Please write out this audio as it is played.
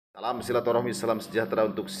Salam silaturahmi, salam sejahtera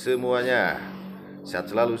untuk semuanya.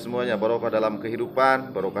 Sehat selalu semuanya, barokah dalam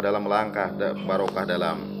kehidupan, barokah dalam langkah, barokah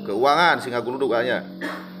dalam keuangan. Singa guluduk hanya.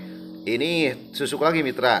 Ini susuk lagi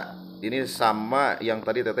mitra. Ini sama yang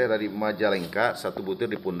tadi teteh dari Majalengka, satu butir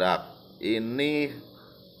di pundak. Ini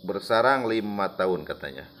bersarang 5 tahun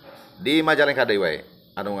katanya. Di Majalengka Dewa.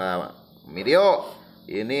 Anu video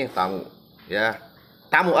ini tamu ya.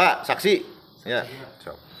 Tamu saksi ya.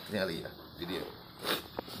 Sok, ini ya video.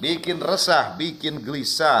 Bikin resah, bikin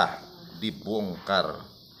gelisah, dibongkar.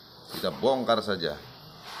 Kita bongkar saja.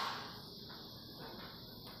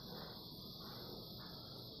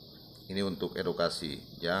 Ini untuk edukasi.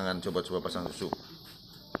 Jangan coba-coba pasang susuk.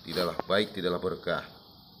 Tidaklah baik, tidaklah berkah.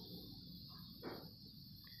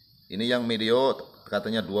 Ini yang video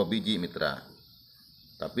katanya 2 biji mitra.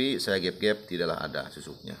 Tapi saya gap-gap tidaklah ada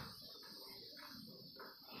susuknya.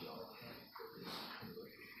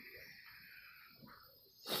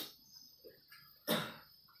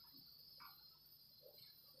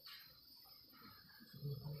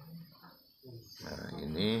 Nah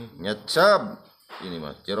ini nyecap. Ini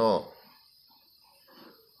mas jeruk.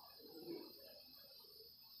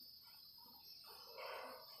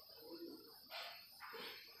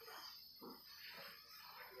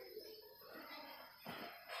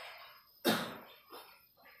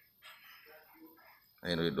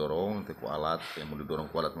 Ayo didorong ke alat, yang mau didorong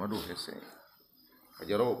ke alat madu hese.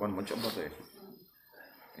 Kajero kan mencoba teh.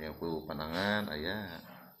 Yang ku panangan aya.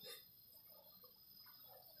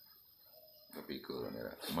 Tapi ke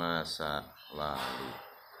masa lalu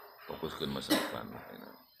fokuskan masa depan.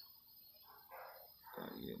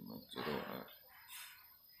 Iya macero.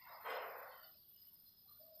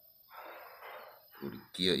 Udah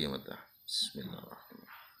kia ya mata. Bismillahirrahmanirrahim.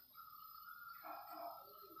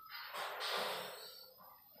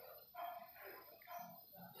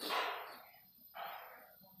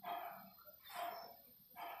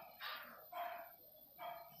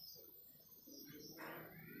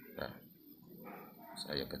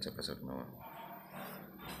 Saya kaca-kaca kenapa?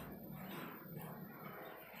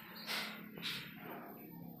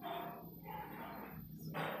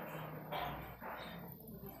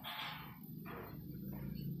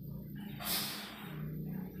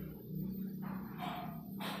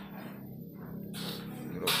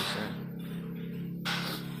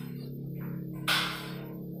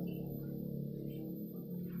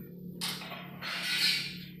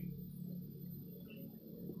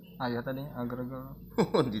 Ayah tadi agar-agar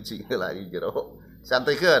dicingil lagi jero.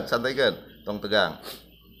 Santaikan, santaikan, tong tegang.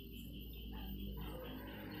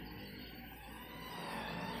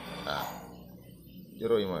 Nah,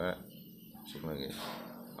 jero ima, masuk lagi.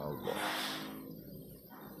 Allah.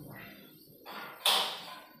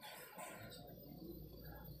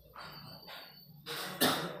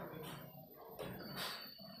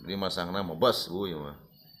 Jadi masangna mau bas bu ya mah.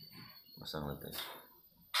 Masang teh.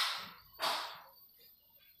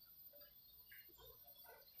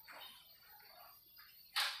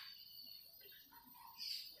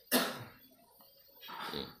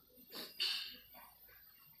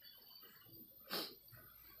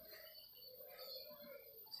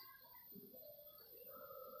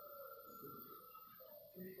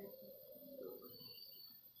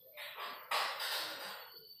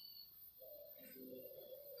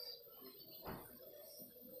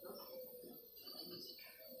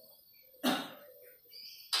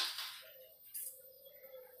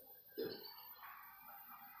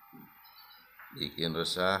 Bikin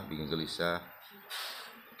resah, bikin gelisah,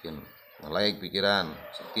 bikin melek pikiran,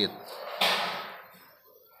 sakit.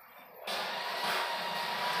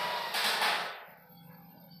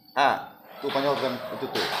 Tuh panjolkan itu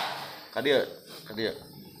tuh. Kadia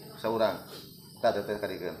saurang. Teteh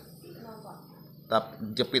kadikeun. Tap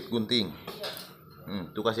jepit gunting.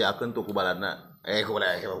 Tuh kasih akeun tuh ku baladna. Ku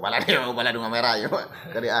balad merah ya.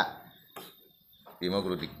 Kadia. Ieu mah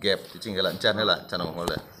kudu di gap, cicinggalan can heula, can ngomong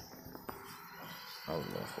heula.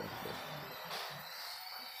 Allah Akbar.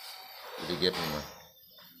 Di gap mah.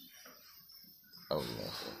 Allah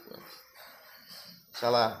Akbar.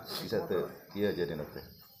 Salah bisa tuh. Iya jadi teh.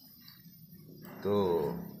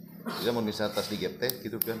 Tuh. Bisa mau bisa tas di gap teh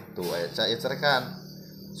gitu kan. Tuh aya cerekan.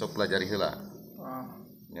 Sok pelajari heula.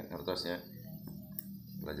 Nya ngertosnya.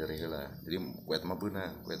 Pelajari heula. Jadi kuet mah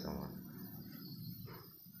beunang, kuet mah.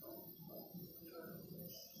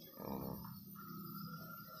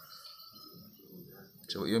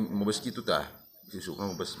 So ieu mabes kitu tah. Susuk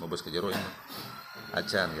mabes ka jero mah.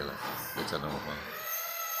 Acan geula. Acan mah.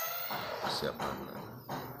 Siapa? Allah.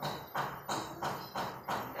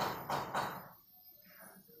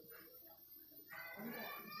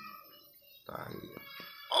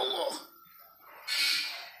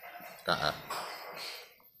 Tah.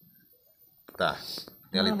 Tah.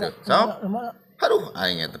 Tinggal itu. Sok. Aduh,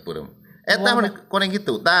 aing eta peureum. Eta koneng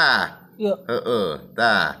gitu. Tah. Iya. Heeh,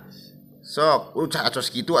 tah. Sok, acos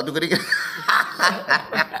gitu atuh geuning.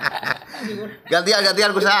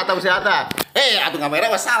 Gantian kusaha atuh atuh kamera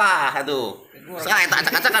mah salah atuh. Salah eta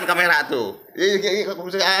acak-acakan kamera atuh.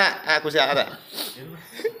 Kusaha ada.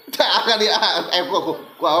 Tah kan dia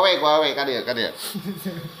ku awe kan dia.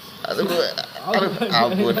 Aduh,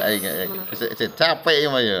 ampun aing capek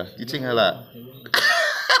ieu mah ya. Cicing heula.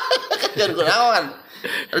 Kan kunaon?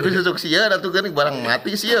 Aku susuk sieun atuh geuning barang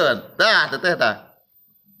mati sieun. Tah, teteh tah.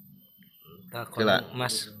 Tah koneng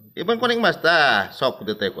Mas. Iban koneng Mas tah, sok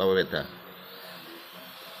teteh ku awewe tah.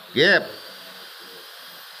 Gep.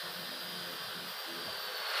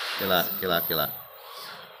 Kila.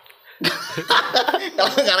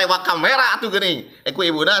 Kalau ngarewak kamera atuh geuning. Ku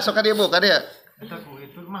ibuna sok ka dieu Bu, ka dieu. Eta ku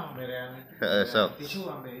itu mah berean. Heeh, sok. Tisu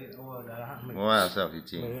ambe dalah. Moal sok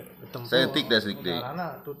cicing. Setik dah sedik deui.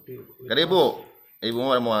 Darana tuh di. Ka dieu Bu. Ibu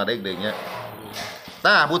mah mau ngadeg degnya.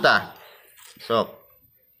 Tah, Bu tah. Sok.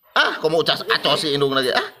 Komo acos si indung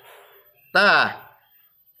lagi. Tah.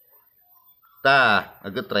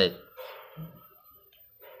 Ngegetrek.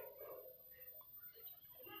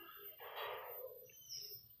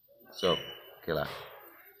 Sok, kila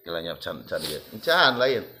nyap can dia. Can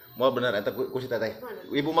lain. Mau bener eta ku si teteh.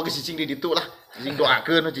 Ibu mah geus cicing di ditu lah. Cicing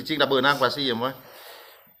doakeun cicing da beunang pasti ieu mah.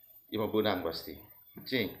 Ieu mah beunang pasti.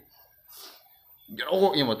 Cicing.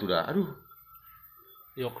 Jero ieu mah tuh dah. Aduh.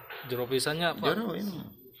 Yok jero pisannya Pak. Jero ini.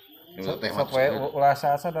 Sok we ulah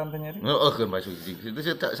asa dan teh nyeri. Heeh keun bae cicing. Itu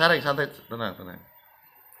sareng santai tenang.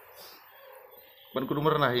 Ban kudu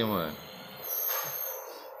merenah ieu mah.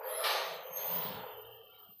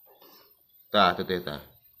 Tah, teteh tah.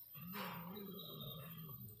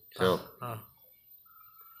 Sok.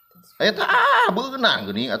 Aya tah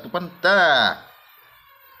beunang geuning atuh pan tah.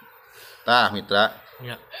 Tah mitra.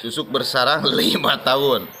 Ya. Susuk bersarang 5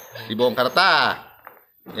 tahun. Dibongkar tah.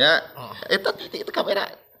 Ya. Eta itu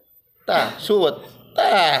kamera. Tah, shoot.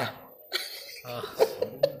 Tah.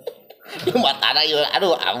 Matana ieu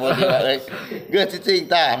aduh ampun ieu. Geus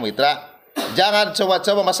cicing tah mitra. Jangan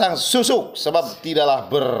coba-coba masang susuk sebab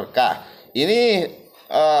tidaklah berkah. Ini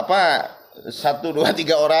 1, 2,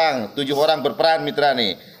 3 orang, 7 orang berperan mitra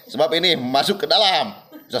nih. Sebab ini masuk ke dalam.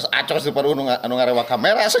 Terus acos di paru anu ngarewak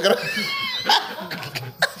kamera segera.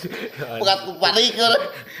 Bukan panik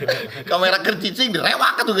kamera kercicing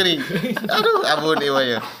direwak atuh geuning. Aduh ampun ieu mah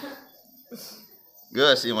ya.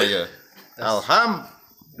 Geus ieu mah ya.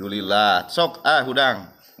 Alhamdulillah. Sok hudang.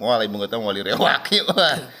 Moal ibu ngeuteung moal direwak ieu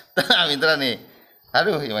mah. Tah mitra nih.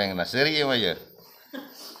 Aduh ieu mah yang naseri ieu mah ya.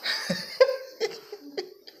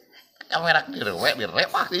 Kamera direwek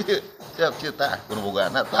ieu. Siap kita kudu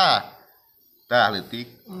bogana tah. Tah leutik.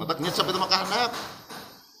 Otak nyecep itu mah ka handap.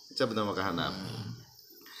 Nyecep itu mah ka handap.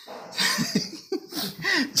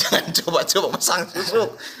 Jangan coba-coba masang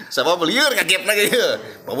susuk. Sabab lieur kagepna ge ieu.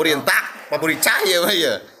 Pamurintak, pamuricah ieu mah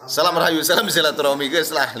ieu. Salam rahayu, salam silaturahmi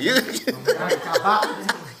geus lah lieur.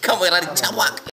 Kamera dicabak.